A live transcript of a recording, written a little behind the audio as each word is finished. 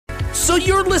So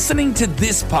you're listening to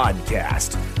this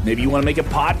podcast. Maybe you want to make a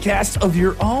podcast of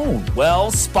your own.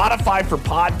 Well, Spotify for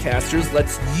Podcasters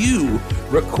lets you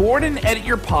record and edit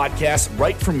your podcast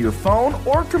right from your phone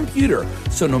or computer.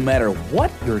 So no matter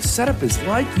what your setup is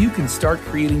like, you can start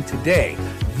creating today.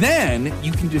 Then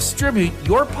you can distribute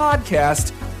your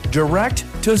podcast direct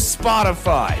to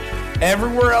Spotify.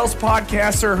 Everywhere else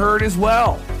podcasts are heard as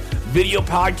well. Video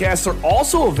podcasts are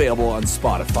also available on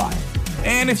Spotify.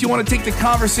 And if you want to take the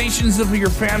conversations of your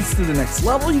fans to the next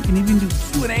level, you can even do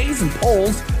Q&As and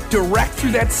polls direct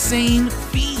through that same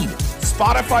feed.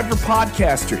 Spotify for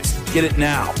Podcasters. Get it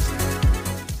now.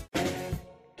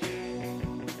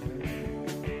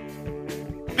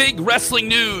 Big wrestling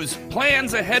news,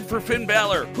 plans ahead for Finn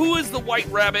Balor, who is the White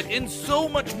Rabbit, and so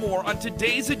much more on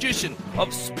today's edition of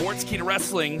Sportskeeda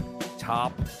Wrestling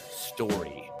Top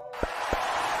Story.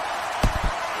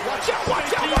 Watch out,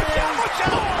 watch out, watch out, watch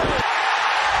out!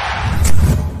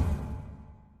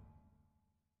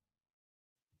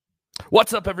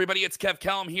 What's up, everybody? It's Kev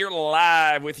Kellum here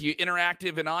live with you,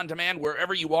 interactive and on demand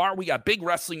wherever you are. We got big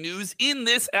wrestling news in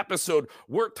this episode.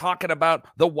 We're talking about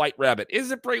the White Rabbit.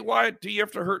 Is it Bray Wyatt? Do you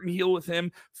have to hurt and heal with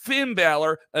him? Finn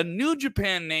Balor, a New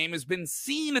Japan name, has been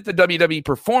seen at the WWE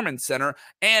Performance Center,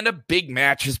 and a big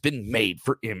match has been made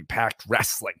for Impact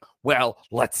Wrestling. Well,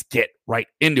 let's get right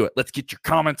into it. Let's get your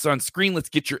comments on screen. Let's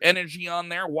get your energy on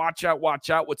there. Watch out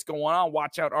what's going on.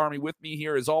 Watch out, Army, with me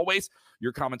here as always.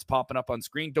 Your comments popping up on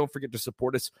screen. Don't forget to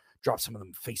support us. Drop some of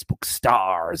them Facebook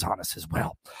stars on us as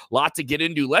well. Lot to get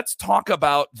into. Let's talk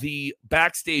about the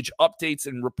backstage updates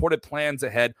and reported plans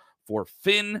ahead for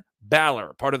Finn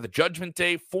Balor, part of the Judgment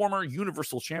Day, former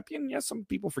Universal Champion. Yes, some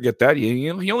people forget that. He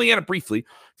only had it briefly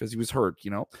because he was hurt,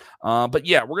 But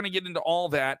yeah, we're going to get into all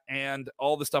that and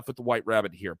all the stuff with the White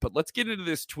Rabbit here. But let's get into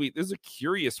this tweet. This is a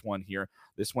curious one here.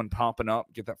 This one popping up.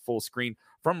 Get that full screen.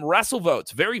 From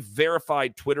WrestleVotes, very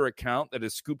verified Twitter account that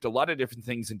has scooped a lot of different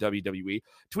things in WWE.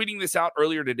 Tweeting this out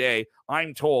earlier today,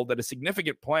 I'm told that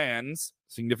significant plans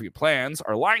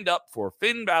are lined up for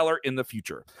Finn Balor in the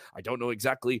future. I don't know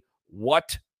exactly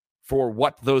what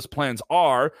those plans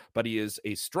are, but he is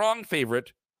a strong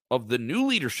favorite of the new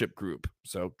leadership group.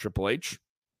 So Triple H,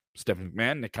 Stephanie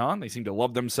McMahon, Nick Khan, they seem to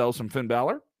love themselves some Finn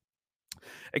Balor.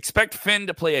 Expect Finn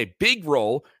to play a big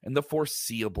role in the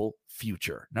foreseeable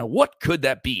future. Now, what could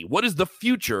that be? What is the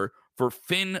future for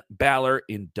Finn Balor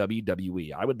in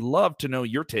WWE? I would love to know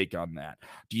your take on that.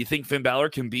 Do you think Finn Balor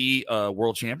can be a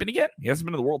world champion again? He hasn't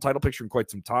been in the world title picture in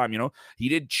quite some time. He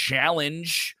did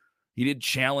challenge,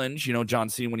 John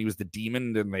Cena when he was the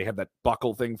Demon, and they had that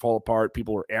buckle thing fall apart.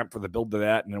 People were amped for the build to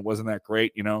that, and it wasn't that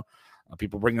great,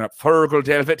 People bringing up Fergal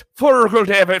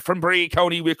David from Bray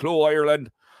County, Wicklow,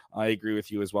 Ireland. I agree with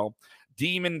you as well.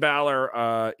 Demon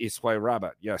Balor is White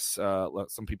Rabbit. Yes,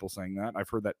 some people saying that. I've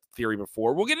heard that theory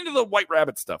before. We'll get into the White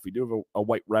Rabbit stuff. We do have a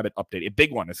White Rabbit update, a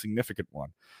big one, a significant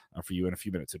one for you in a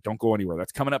few minutes. So don't go anywhere.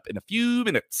 That's coming up in a few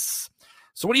minutes.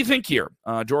 So what do you think here?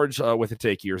 George with a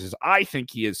take here says, I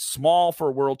think he is small for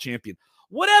a world champion.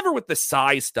 Whatever with the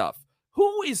size stuff.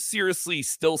 Who is seriously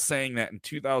still saying that in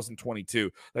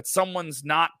 2022, that someone's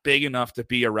not big enough to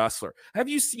be a wrestler? Have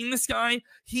you seen this guy?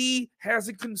 He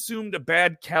hasn't consumed a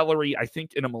bad calorie, I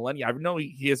think, in a millennia. I know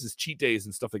he has his cheat days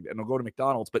and stuff like that, and he'll go to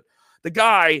McDonald's, but the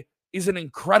guy is an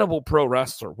incredible pro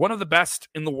wrestler, one of the best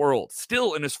in the world,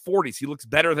 still in his 40s. He looks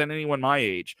better than anyone my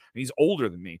age, and he's older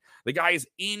than me. The guy is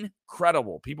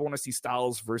incredible. People want to see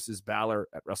Styles versus Balor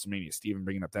at WrestleMania. Steven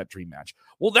bringing up that dream match.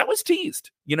 Well, that was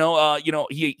teased. He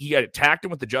got attacked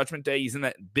him with the Judgment Day. He's in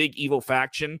that big evil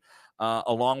faction,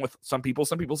 along with some people.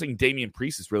 Some people saying Damian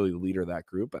Priest is really the leader of that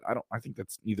group, but I think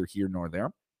that's neither here nor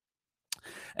there.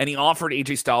 And he offered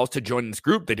AJ Styles to join this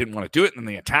group. They didn't want to do it, and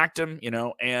then they attacked him,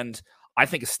 and I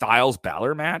think a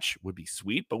Styles-Balor match would be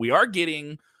sweet, but we are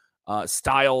getting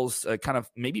Styles kind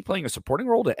of maybe playing a supporting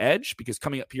role to Edge, because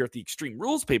coming up here at the Extreme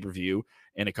Rules pay-per-view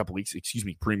in a couple weeks,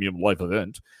 premium live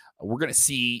event, we're going to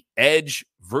see Edge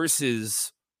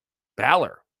versus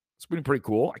Balor. It's been pretty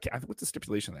cool. I think what's the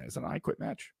stipulation of that? Is it an I Quit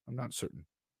match? I'm not certain.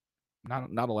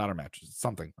 Not a ladder match. It's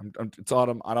something. It's out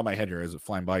of my head here as it's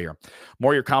flying by here.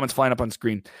 More of your comments flying up on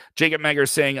screen. Jacob Megger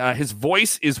saying, his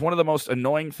voice is one of the most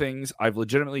annoying things I've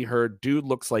legitimately heard. Dude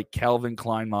looks like Calvin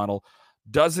Klein model.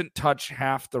 Doesn't touch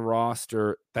half the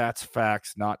roster That's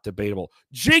facts, not debatable.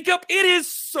 Jacob, it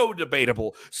is so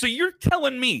debatable. So you're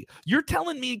telling me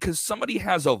because somebody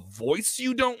has a voice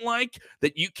you don't like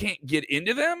that you can't get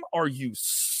into them? Are you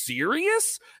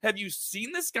serious? Have you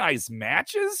seen this guy's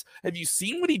matches? Have you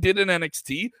seen what he did in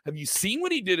NXT? Have you seen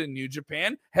what he did in New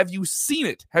Japan? Have you seen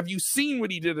it? Have you seen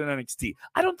what he did in NXT?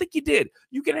 I don't think you did.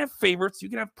 You can have favorites, you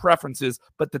can have preferences,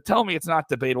 but to tell me it's not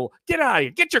debatable, get out of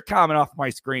here. Get your comment off my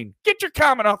screen. Get your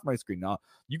comment off my screen. No,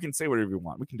 you can say whatever you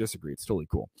want. We can disagree. It's totally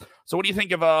cool. So what do you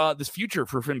think of this future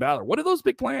for Finn Balor? What are those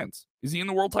big plans? Is he in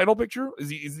the world title picture? Is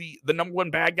he the number one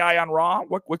bad guy on Raw?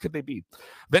 What could they be?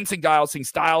 Vincent Giles saying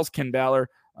Styles, Ken Balor,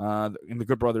 and the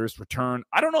Good Brothers return.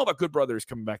 I don't know about Good Brothers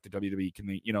coming back to WWE. Can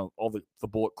they, all the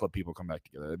Bullet Club people come back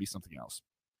together? That'd be something else.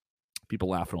 People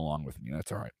laughing along with me.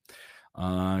 That's all right.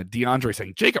 DeAndre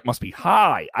saying Jacob must be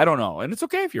high. I don't know. And it's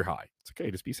okay if you're high. It's okay.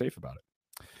 Just be safe about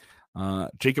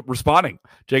it. Jacob responding.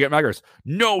 Jacob Meggers.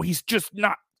 No, he's just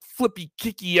not flippy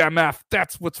kicky MF.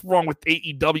 That's what's wrong with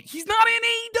AEW. He's not in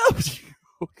AEW.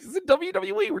 He's in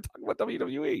WWE. We're talking about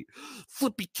WWE.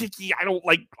 Flippy kicky. I don't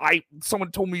like.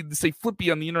 Someone told me to say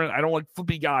flippy on the internet. I don't like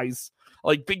flippy guys. I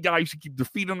like big guys should keep their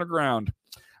feet on the ground.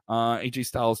 AJ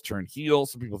Styles turned heel.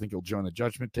 Some people think he'll join the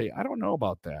Judgment Day. I don't know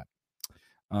about that.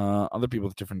 Other people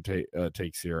with different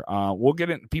takes here. We'll get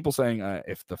in. People saying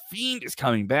if the Fiend is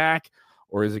coming back,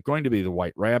 or is it going to be the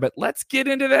White Rabbit? Let's get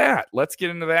into that. Let's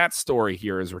get into that story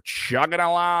here as we're chugging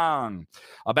along.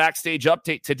 A backstage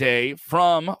update today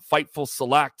from Fightful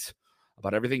Select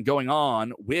about everything going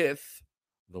on with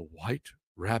the White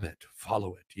Rabbit.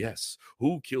 Follow it. Yes.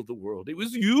 Who killed the world? It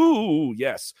was you.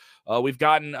 Yes. We've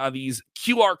gotten these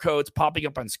QR codes popping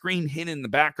up on screen, hidden in the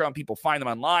background. People find them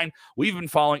online. We've been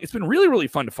following. It's been really, really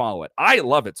fun to follow it. I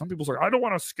love it. Some people say, I don't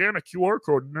want to scan a QR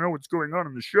code and know what's going on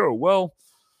in the show. Well,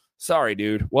 sorry,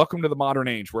 dude. Welcome to the modern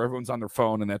age where everyone's on their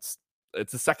phone, and it's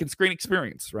a second screen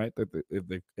experience, right?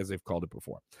 As they've called it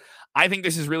before. I think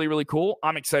this is really, really cool.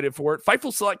 I'm excited for it.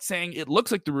 Fightful Select saying it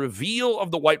looks like the reveal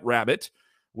of the White Rabbit,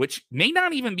 which may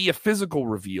not even be a physical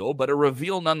reveal, but a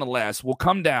reveal nonetheless, will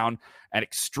come down at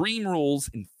Extreme Rules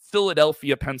in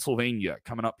Philadelphia, Pennsylvania,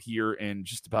 coming up here in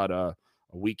just about a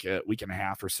week and a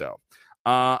half or so.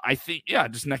 I think,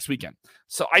 just next weekend.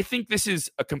 So I think this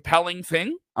is a compelling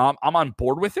thing. I'm on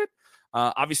board with it.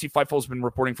 Obviously, Fightful's been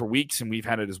reporting for weeks, and we've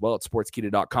had it as well at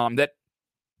Sportskeeda.com, that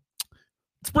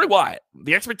it's Bray Wyatt.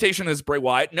 The expectation is Bray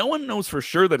Wyatt. No one knows for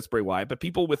sure that it's Bray Wyatt, but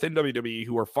people within WWE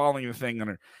who are following the thing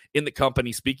and are in the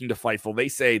company speaking to Fightful, they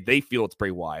say they feel it's Bray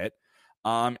Wyatt.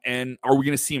 And are we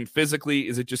going to see him physically?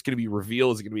 Is it just going to be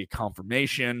revealed? Is it going to be a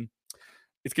confirmation?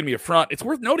 It's going to be a front. It's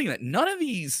worth noting that none of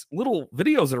these little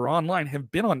videos that are online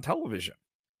have been on television.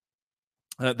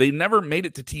 They never made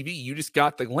it to TV. You just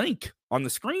got the link on the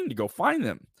screen to go find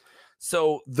them.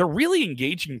 So they're really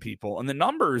engaging people, and the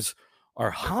numbers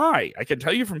are high. I can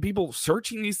tell you from people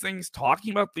searching these things,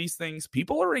 talking about these things,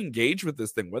 people are engaged with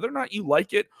this thing, whether or not you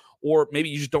like it, or maybe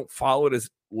you just don't follow it as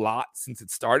a lot since it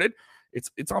started.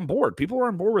 It's on board. People are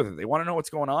on board with it. They want to know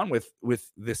what's going on with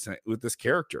this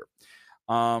character.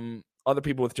 Other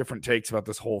people with different takes about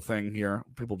this whole thing here.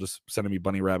 People just sending me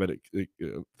bunny rabbit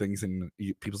things, and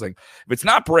people saying, if it's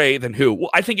not Bray, then who? Well,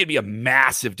 I think it'd be a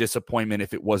massive disappointment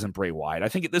if it wasn't Bray Wyatt. I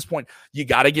think at this point, you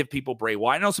got to give people Bray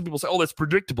Wyatt. I know some people say, oh, that's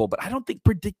predictable, but I don't think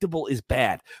predictable is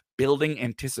bad. Building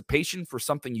anticipation for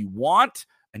something you want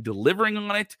and delivering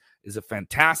on it is a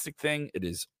fantastic thing. It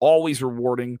is always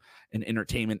rewarding in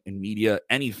entertainment and media,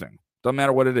 anything. Doesn't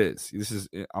matter what it is.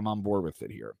 I'm on board with it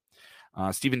here.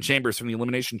 Stephen Chambers from the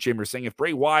Elimination Chamber saying, if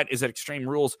Bray Wyatt is at Extreme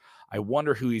Rules, I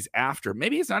wonder who he's after.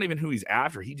 Maybe it's not even who he's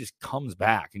after. He just comes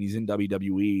back and he's in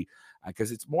WWE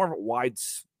because it's more of a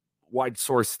wide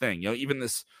source thing. Even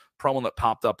this promo that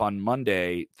popped up on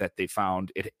Monday that they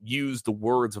found, it used the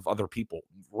words of other people,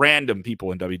 random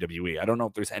people in WWE. I don't know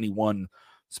if there's any one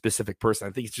specific person.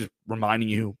 I think it's just reminding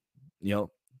you,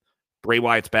 Bray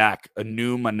Wyatt's back, a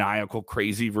new maniacal,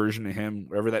 crazy version of him,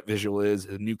 whatever that visual is,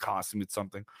 a new costume, it's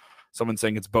something. Someone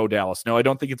saying it's Bo Dallas. No, I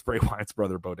don't think it's Bray Wyatt's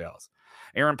brother, Bo Dallas.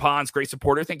 Aaron Pons, great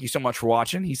supporter. Thank you so much for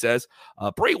watching. He says,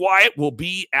 Bray Wyatt will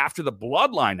be after the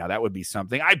bloodline. Now, that would be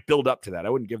something. I build up to that. I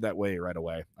wouldn't give that away right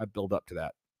away. I'd build up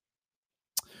to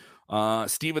that.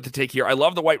 Steve with the take here. I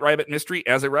love the White Rabbit mystery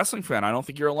as a wrestling fan. I don't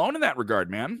think you're alone in that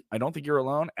regard, man. I don't think you're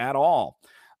alone at all.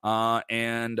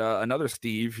 And another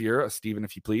Steve here, Steven,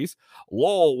 if you please.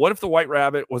 Lol, what if the White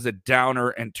Rabbit was a downer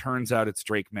and turns out it's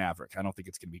Drake Maverick? I don't think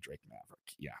it's going to be Drake Maverick.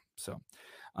 Yeah. So,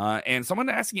 and someone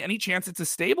asking, any chance it's a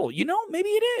stable? Maybe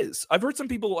it is. I've heard some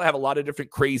people have a lot of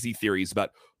different crazy theories about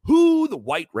who the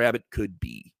White Rabbit could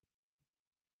be.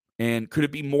 And could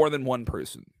it be more than one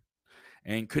person?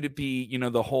 And could it be,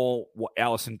 the whole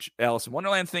Alice in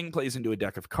Wonderland thing plays into a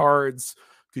deck of cards?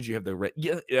 Could you have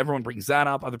everyone brings that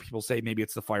up. Other people say maybe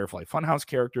it's the Firefly Funhouse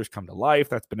characters come to life.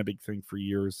 That's been a big thing for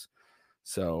years.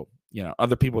 So,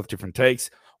 other people with different takes.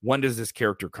 When does this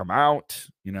character come out?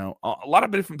 A lot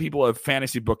of different people have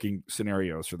fantasy booking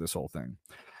scenarios for this whole thing.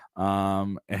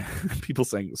 And people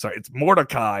saying, sorry, it's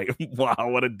Mordecai. Wow,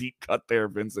 what a deep cut there,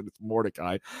 Vincent. It's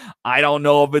Mordecai. I don't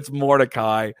know if it's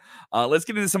Mordecai. Let's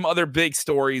get into some other big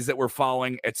stories that we're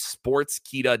following at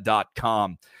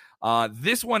Sportskeeda.com.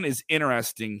 This one is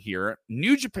interesting here.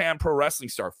 New Japan Pro Wrestling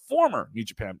star, former New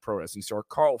Japan Pro Wrestling star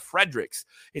Carl Fredericks.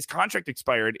 His contract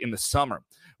expired in the summer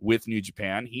with New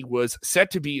Japan. He was set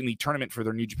to be in the tournament for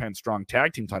their New Japan Strong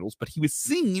Tag Team titles, but he was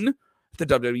seen at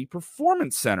the WWE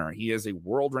Performance Center. He is a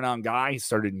world-renowned guy. He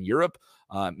started in Europe,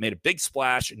 made a big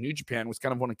splash. New Japan was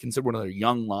kind of considered one of their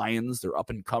young lions, their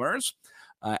up-and-comers.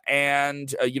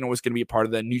 And was going to be a part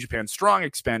of the New Japan Strong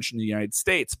expansion in the United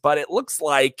States. But it looks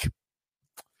like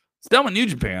it's done with New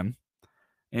Japan.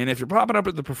 And if you're popping up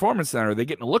at the Performance Center, they're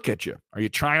getting a look at you. Are you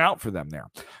trying out for them there?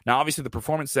 Now, obviously, the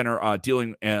Performance Center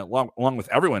dealing along with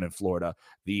everyone in Florida,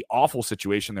 the awful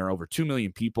situation there, over 2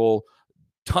 million people,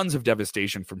 tons of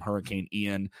devastation from Hurricane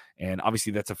Ian. And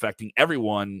obviously, that's affecting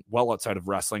everyone well outside of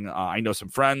wrestling. I know some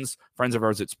friends of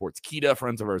ours at Sportskeeda,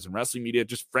 friends of ours in wrestling media,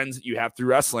 just friends that you have through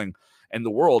wrestling and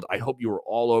the world. I hope you are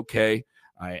all okay.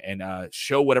 And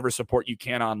show whatever support you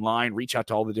can online. Reach out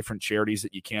to all the different charities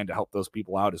that you can to help those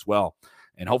people out as well.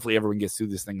 And hopefully everyone gets through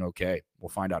this thing okay. We'll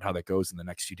find out how that goes in the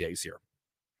next few days here.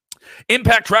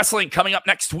 Impact Wrestling coming up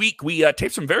next week. We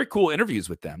taped some very cool interviews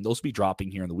with them. Those will be dropping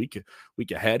here in the week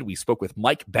ahead. We spoke with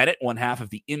Mike Bennett, one half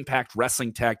of the Impact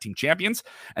Wrestling Tag Team Champions,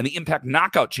 and the Impact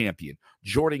Knockout Champion,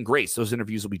 Jordan Grace. Those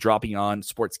interviews will be dropping on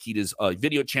Sportskeeda's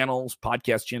video channels,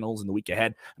 podcast channels in the week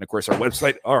ahead. And, of course, our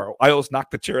website. Oh, I almost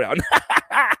knocked the chair down.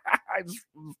 I just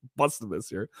busted this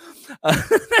here.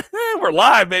 We're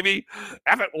live, baby.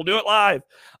 F it, we'll do it live.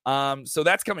 So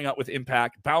that's coming up with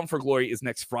Impact. Bound for Glory is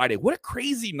next Friday. What a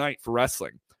crazy night for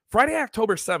wrestling. Friday,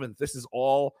 October 7th. This is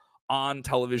all on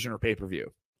television or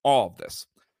pay-per-view. All of this.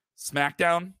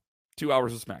 SmackDown, 2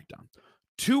 hours of SmackDown.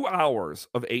 2 hours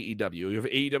of AEW. You have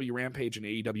AEW Rampage and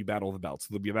AEW Battle of the Belts.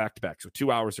 They'll be back-to-back. So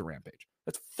 2 hours of Rampage.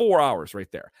 That's 4 hours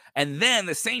right there. And then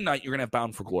the same night, you're going to have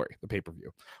Bound for Glory, the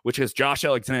pay-per-view, which is Josh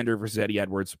Alexander versus Eddie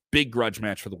Edwards, big grudge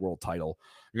match for the world title.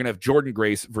 You're going to have Jordan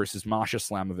Grace versus Masha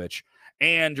Slamovich,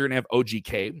 and you're going to have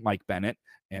OGK, Mike Bennett,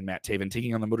 and Matt Taven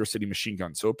taking on the Motor City Machine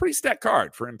Gun. So a pretty stacked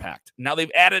card for Impact. Now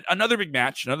they've added another big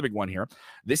match, another big one here.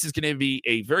 This is going to be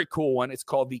a very cool one. It's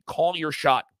called the Call Your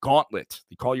Shot Gauntlet.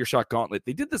 The Call Your Shot Gauntlet.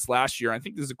 They did this last year. I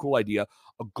think this is a cool idea.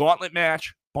 A gauntlet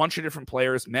match, bunch of different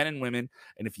players, men and women.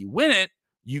 And if you win it,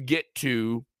 you get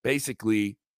to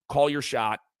basically call your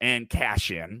shot and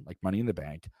cash in, like Money in the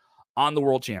Bank, on the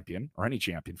world champion, or any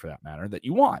champion for that matter, that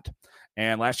you want.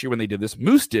 And last year when they did this,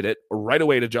 Moose did it right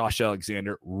away to Josh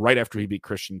Alexander right after he beat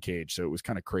Christian Cage. So it was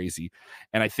kind of crazy.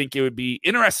 And I think it would be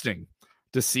interesting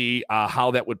to see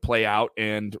how that would play out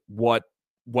and what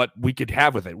we could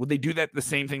have with it. Would they do that the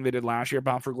same thing they did last year,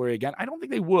 Bound for Glory again? I don't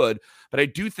think they would, but I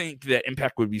do think that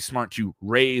Impact would be smart to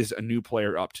raise a new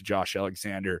player up to Josh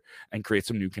Alexander and create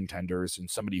some new contenders and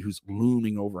somebody who's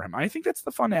looming over him. I think that's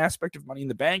the fun aspect of Money in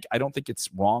the Bank. I don't think it's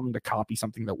wrong to copy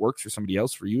something that works for somebody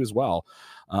else for you as well.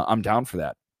 I'm down for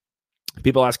that.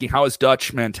 People asking, how is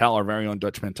Dutch Mantel, our very own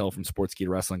Dutch Mantel from Sportskeeda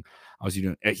Wrestling? How's he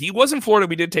doing? He was in Florida.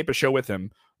 We did tape a show with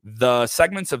him. The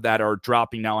segments of that are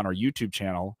dropping now on our YouTube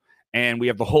channel. And we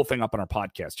have the whole thing up on our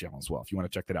podcast channel as well, if you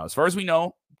want to check that out. As far as we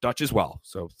know, Dutch as well.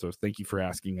 So thank you for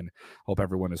asking, and hope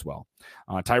everyone is well.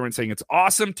 Tyron saying it's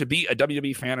awesome to be a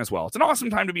WWE fan as well. It's an awesome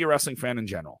time to be a wrestling fan in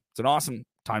general. It's an awesome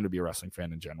time to be a wrestling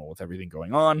fan in general with everything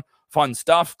going on. Fun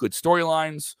stuff, good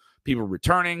storylines, people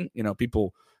returning,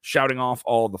 people shouting off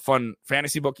all the fun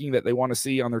fantasy booking that they want to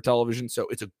see on their television. So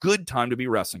it's a good time to be a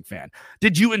wrestling fan.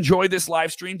 Did you enjoy this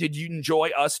live stream? Did you enjoy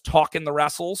us talking the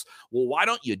wrestles? Well, why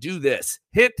don't you do this?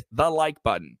 Hit the like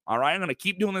button. All right. I'm going to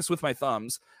keep doing this with my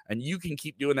thumbs, and you can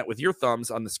keep doing that with your thumbs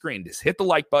on the screen. Just hit the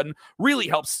like button. Really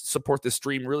helps support the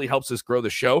stream, really helps us grow the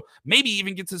show. Maybe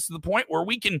even gets us to the point where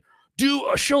we can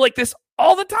do a show like this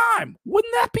all the time.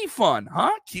 Wouldn't that be fun,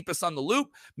 huh? Keep us on the loop.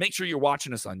 Make sure you're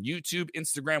watching us on YouTube,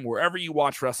 Instagram, wherever you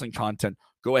watch wrestling content.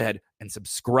 Go ahead and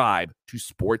subscribe to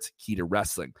Sportskeeda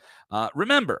Wrestling.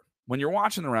 Remember, when you're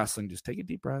watching the wrestling, just take a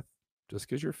deep breath. Just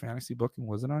because your fantasy booking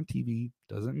wasn't on TV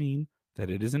doesn't mean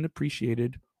that it isn't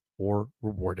appreciated or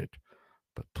rewarded.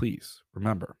 But please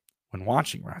remember, when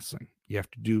watching wrestling, you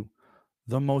have to do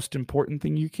the most important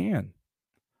thing you can.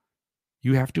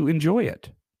 You have to enjoy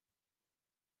it.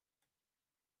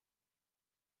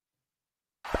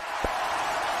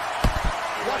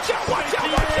 out, watch out.